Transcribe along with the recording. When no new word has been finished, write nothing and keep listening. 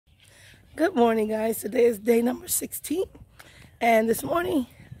Good morning, guys. Today is day number 16. And this morning,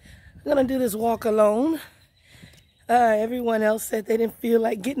 I'm going to do this walk alone. Everyone else said they didn't feel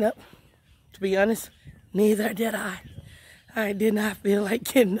like getting up. To be honest, neither did I. I did not feel like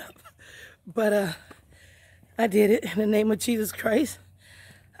getting up. But I did it in the name of Jesus Christ.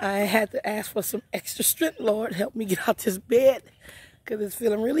 I had to ask for some extra strength. Lord, help me get out this bed because it's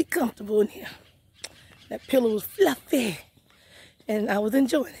feeling really comfortable in here. That pillow was fluffy and I was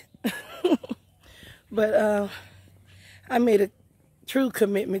enjoying it. But I made a true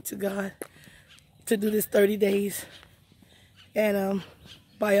commitment to God to do this 30 days. And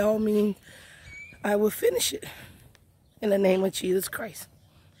by all means, I will finish it in the name of Jesus Christ.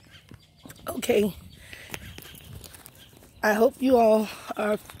 Okay. I hope you all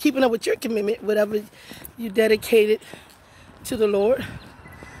are keeping up with your commitment, whatever you dedicated to the Lord.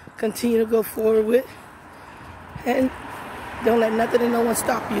 Continue to go forward with. And don't let nothing and no one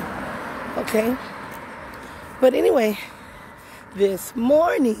stop you. Okay? But anyway, this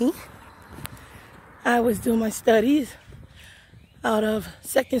morning, I was doing my studies out of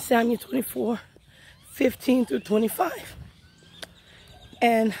 2 Samuel 24, 15 through 25.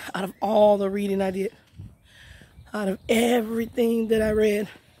 And out of all the reading I did, out of everything that I read,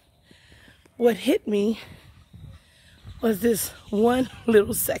 what hit me was this one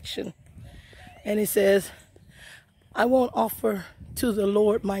little section. And it says, I won't offer to the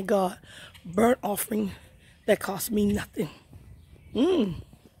Lord my God burnt offering that costs me nothing.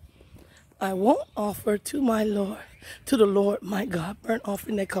 I won't offer to the Lord my God burnt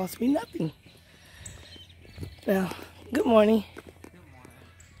offering that costs me nothing. Now, good morning.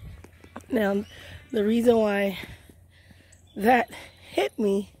 Now, the reason why that hit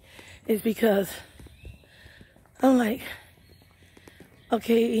me is because I'm like,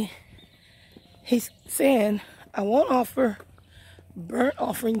 okay, he's saying, I won't offer burnt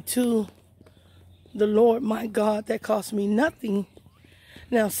offering to the Lord my God that costs me nothing.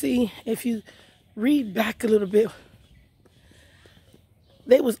 Now see, if you read back a little bit,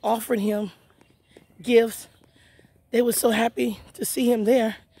 they was offering him gifts. They was so happy to see him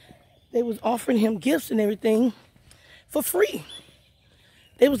there. They was offering him gifts and everything for free.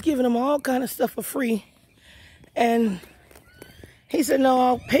 They was giving him all kind of stuff for free. And he said, no,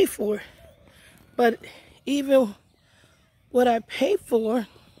 I'll pay for it. But even what I pay for,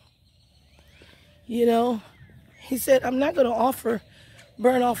 you know, he said, I'm not going to offer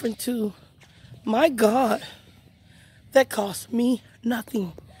burnt offering to my God that costs me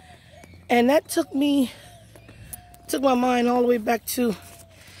nothing. And that took my mind all the way back to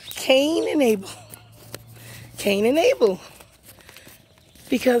Cain and Abel. Cain and Abel.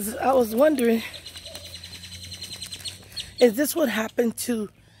 Because I was wondering, is this what happened to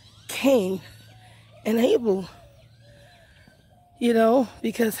Cain and Abel? You know,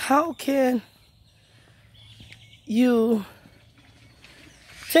 because how can you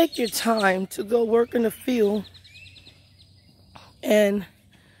take your time to go work in the field and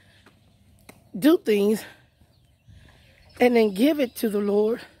do things and then give it to the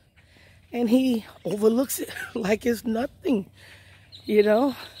Lord and he overlooks it like it's nothing, you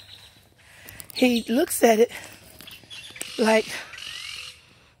know? He looks at it like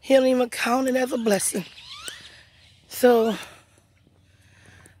he don't even count it as a blessing. So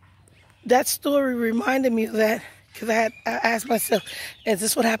that story reminded me of that because I asked myself, is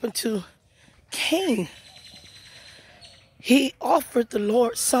this what happened to Cain? He offered the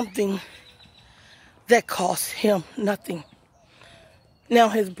Lord something that cost him nothing. Now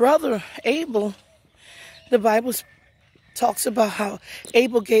his brother Abel, the Bible talks about how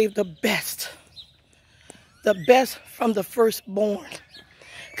Abel gave the best from the firstborn.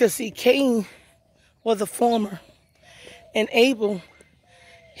 Because see, Cain was a farmer and Abel,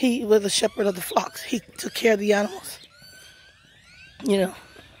 he was a shepherd of the flocks. He took care of the animals, you know.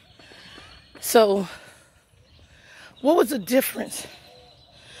 So, what was the difference?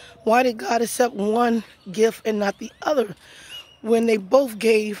 Why did God accept one gift and not the other when they both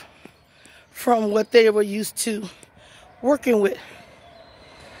gave from what they were used to working with?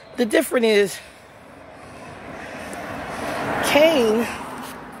 The difference is, Cain,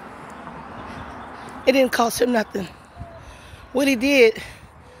 it didn't cost him nothing. What he did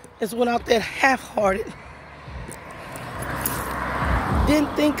is went out there half-hearted.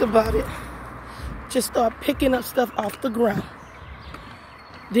 Didn't think about it. Just start picking up stuff off the ground.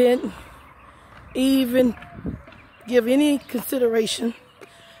 Didn't even give any consideration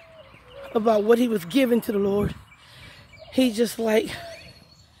about what he was giving to the Lord. He just like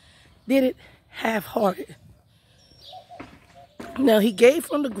did it half-hearted. Now he gave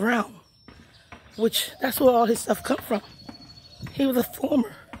from the ground, which that's where all his stuff come from. He was a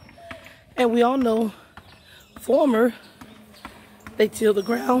farmer. And we all know former, they till the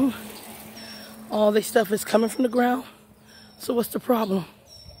ground. All their stuff is coming from the ground. So what's the problem?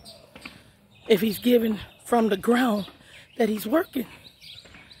 If he's giving from the ground that he's working,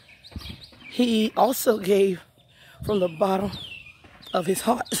 he also gave from the bottom of his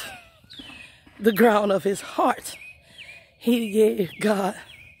heart, the ground of his heart. He gave God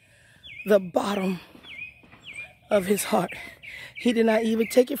the bottom of his heart. He did not even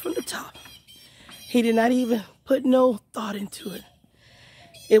take it from the top. He did not even put no thought into it.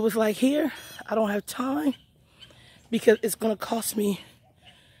 It was like, here, I don't have time because it's going to cost me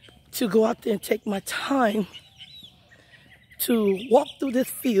to go out there and take my time to walk through this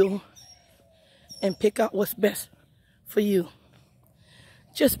field and pick out what's best for you.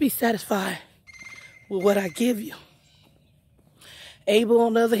 Just be satisfied with what I give you. Abel,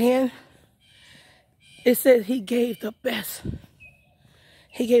 on the other hand, it said he gave the best.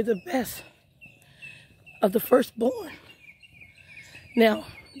 He gave the best of the firstborn. Now,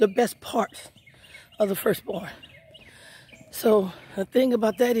 the best part of the firstborn. So the thing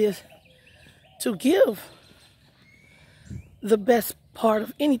about that is to give the best part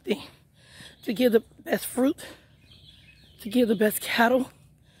of anything, to give the best fruit, to give the best cattle,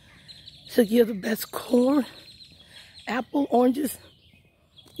 to give the best corn, apple, oranges,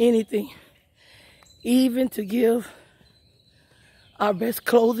 anything. Even to give our best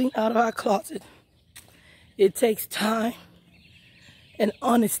clothing out of our closet. It takes time and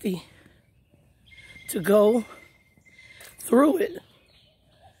honesty to go through it,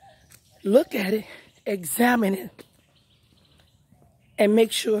 look at it, examine it, and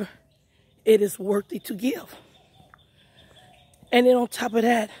make sure it is worthy to give. And then on top of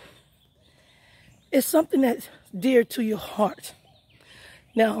that, it's something that's dear to your heart.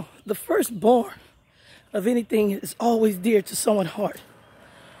 Now, the firstborn of anything is always dear to someone's heart.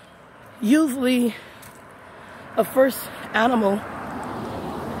 Usually, a first animal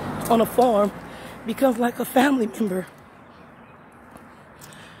on a farm becomes like a family member.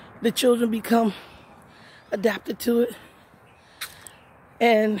 The children become adapted to it,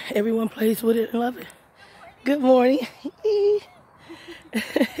 and everyone plays with it and love it. Good morning.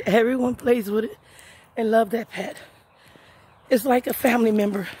 Everyone plays with it and love that pet. It's like a family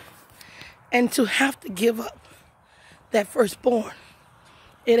member. And to have to give up that firstborn,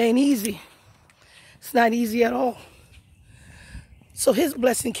 it ain't easy. It's not easy at all. So his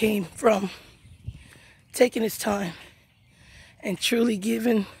blessing came from taking his time and truly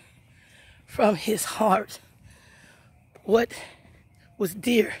giving from his heart what was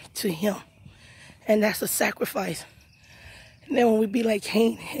dear to him. And that's a sacrifice. And then when we be like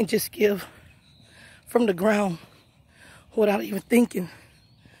Cain and just give from the ground without even thinking,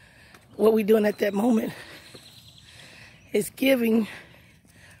 what we're doing at that moment is giving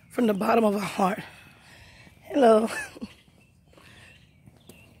from the bottom of our heart. Hello.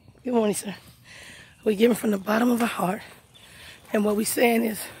 Good morning, sir. We're giving from the bottom of our heart. And what we're saying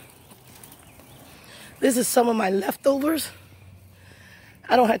is, this is some of my leftovers.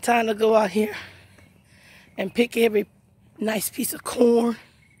 I don't have time to go out here and pick every nice piece of corn.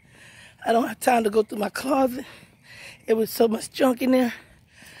 I don't have time to go through my closet. It was so much junk in there.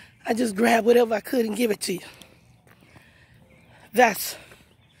 I just grabbed whatever I could and give it to you. That's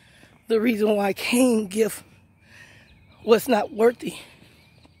the reason why Cain give what's not worthy.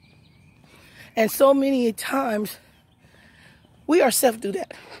 And so many times, we ourselves do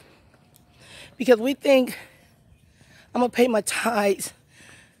that. Because we think, I'm going to pay my tithes.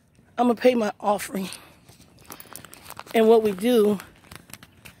 I'm going to pay my offering. And what we do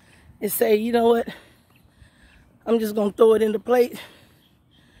is say, you know what? I'm just going to throw it in the plate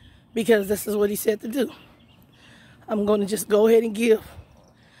because this is what he said to do. I'm going to just go ahead and give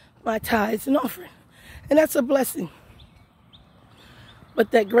my tithes and offering. And that's a blessing.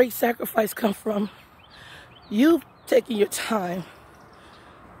 But that great sacrifice comes from you taking your time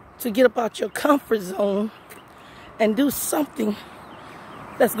to get up out your comfort zone and do something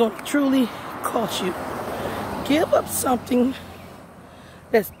that's going to truly cost you. Give up something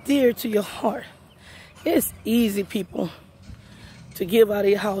that's dear to your heart. It's easy, people, to give out of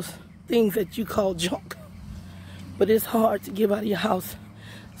your house things that you call junk. But it's hard to give out of your house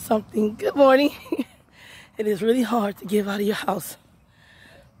something, good morning. It is really hard to give out of your house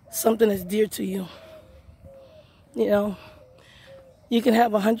something that's dear to you. You know, you can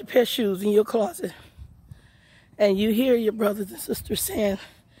have 100 pair of shoes in your closet and you hear your brothers and sisters saying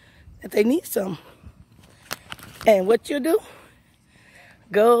that they need some. And what you do?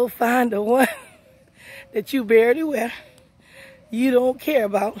 Go find the one that you barely wear, you don't care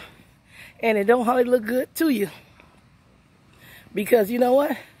about, and it don't hardly look good to you. Because you know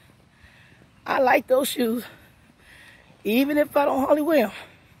what? I like those shoes, even if I don't hardly wear them.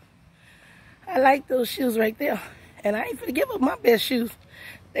 I like those shoes right there. And I ain't gonna give up my best shoes.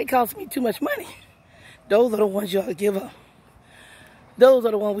 They cost me too much money. Those are the ones you ought to give up. Those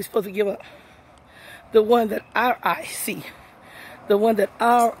are the ones we're supposed to give up. The one that our eyes see. The one that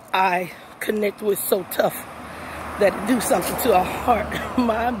our eye connect with so tough that it do something to our heart,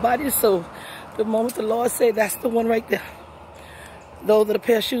 mind, body, and soul. The moment the Lord said, that's the one right there. Those are the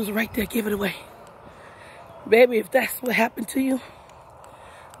pair of shoes right there. Give it away. Baby, if that's what happened to you,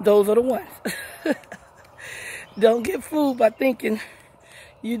 those are the ones. Don't get fooled by thinking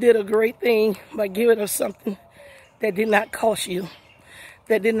you did a great thing by giving her something that did not cost you,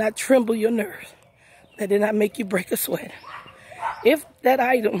 that did not tremble your nerves, that did not make you break a sweat. If that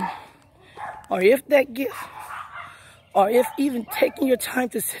item, or if that gift, or if even taking your time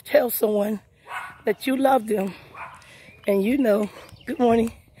to tell someone that you love them, and you know, good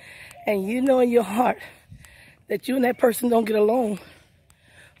morning, and you know in your heart that you and that person don't get along,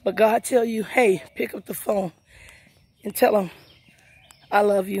 but God tell you, hey, pick up the phone and tell them, I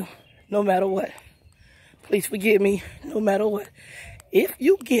love you no matter what. Please forgive me no matter what. If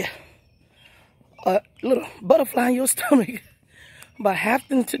you get a little butterfly in your stomach by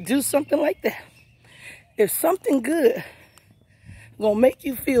having to do something like that, if something good gonna make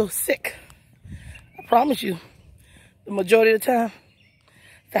you feel sick, I promise you, the majority of the time,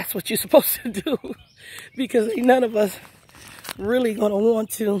 that's what you're supposed to do. Because ain't none of us really gonna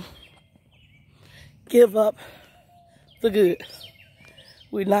want to give up the goods.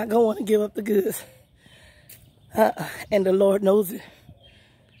 We're not gonna want to give up the goods. And the Lord knows it.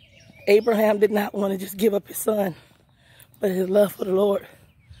 Abraham did not want to just give up his son, but his love for the Lord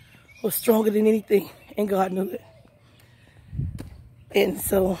was stronger than anything, and God knew it. And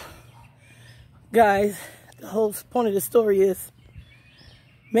so, guys, the whole point of the story is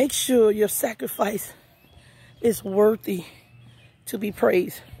make sure your sacrifice is worthy to be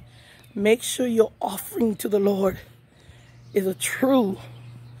praised. Make sure your offering to the Lord is a true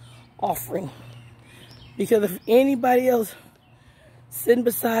offering. Because if anybody else sitting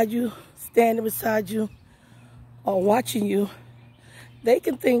beside you, standing beside you, or watching you, they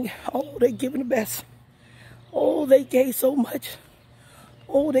can think, oh, they're giving the best. Oh, they gave so much.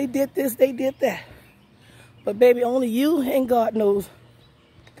 Oh, they did this, they did that. But baby, only you and God knows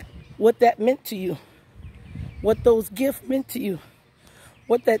what that meant to you. What those gifts meant to you.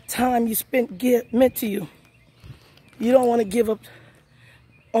 What that time you spent meant to you. You don't want to give up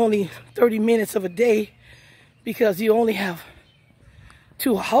only 30 minutes of a day because you only have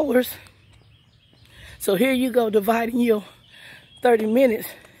 2 hours. So here you go, dividing your 30 minutes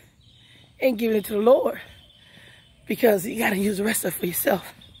and giving it to the Lord, because you got to use the rest of it for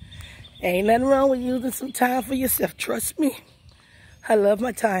yourself. Ain't nothing wrong with using some time for yourself. Trust me. I love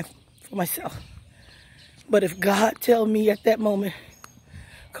my time for myself. But if God tell me at that moment,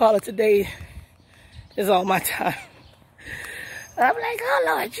 Carla, today is all my time, I'm like, oh,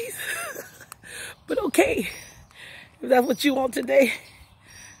 Lord Jesus. But okay, if that's what you want today,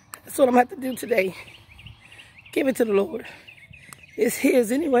 that's what I'm going to have to do today. Give it to the Lord. It's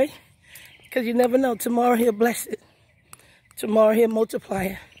His anyway, because you never know. Tomorrow He'll bless it. Tomorrow He'll multiply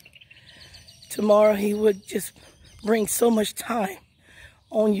it. Tomorrow He would just bring so much time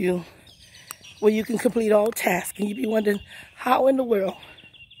on you where you can complete all tasks. And you be wondering, how in the world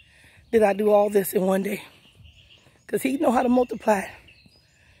did I do all this in one day? Because He know how to multiply it.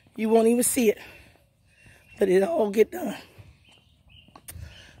 You won't even see it, but it'll all get done.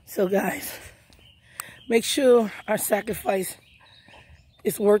 So guys, make sure our sacrifice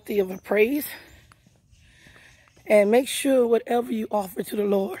is worthy of a praise. And make sure whatever you offer to the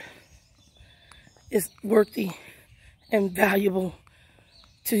Lord is worthy and valuable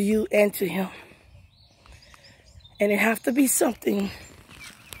to you and to Him. And it has to be something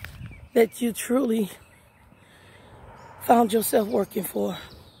that you truly found yourself working for,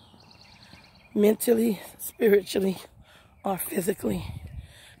 mentally, spiritually, or physically.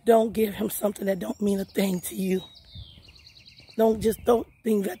 Don't give Him something that don't mean a thing to you. Don't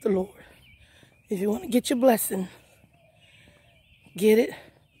think that the Lord. If you want to get your blessing, get it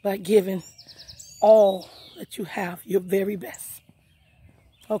by giving all that you have, your very best.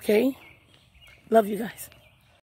 Okay? Love you guys.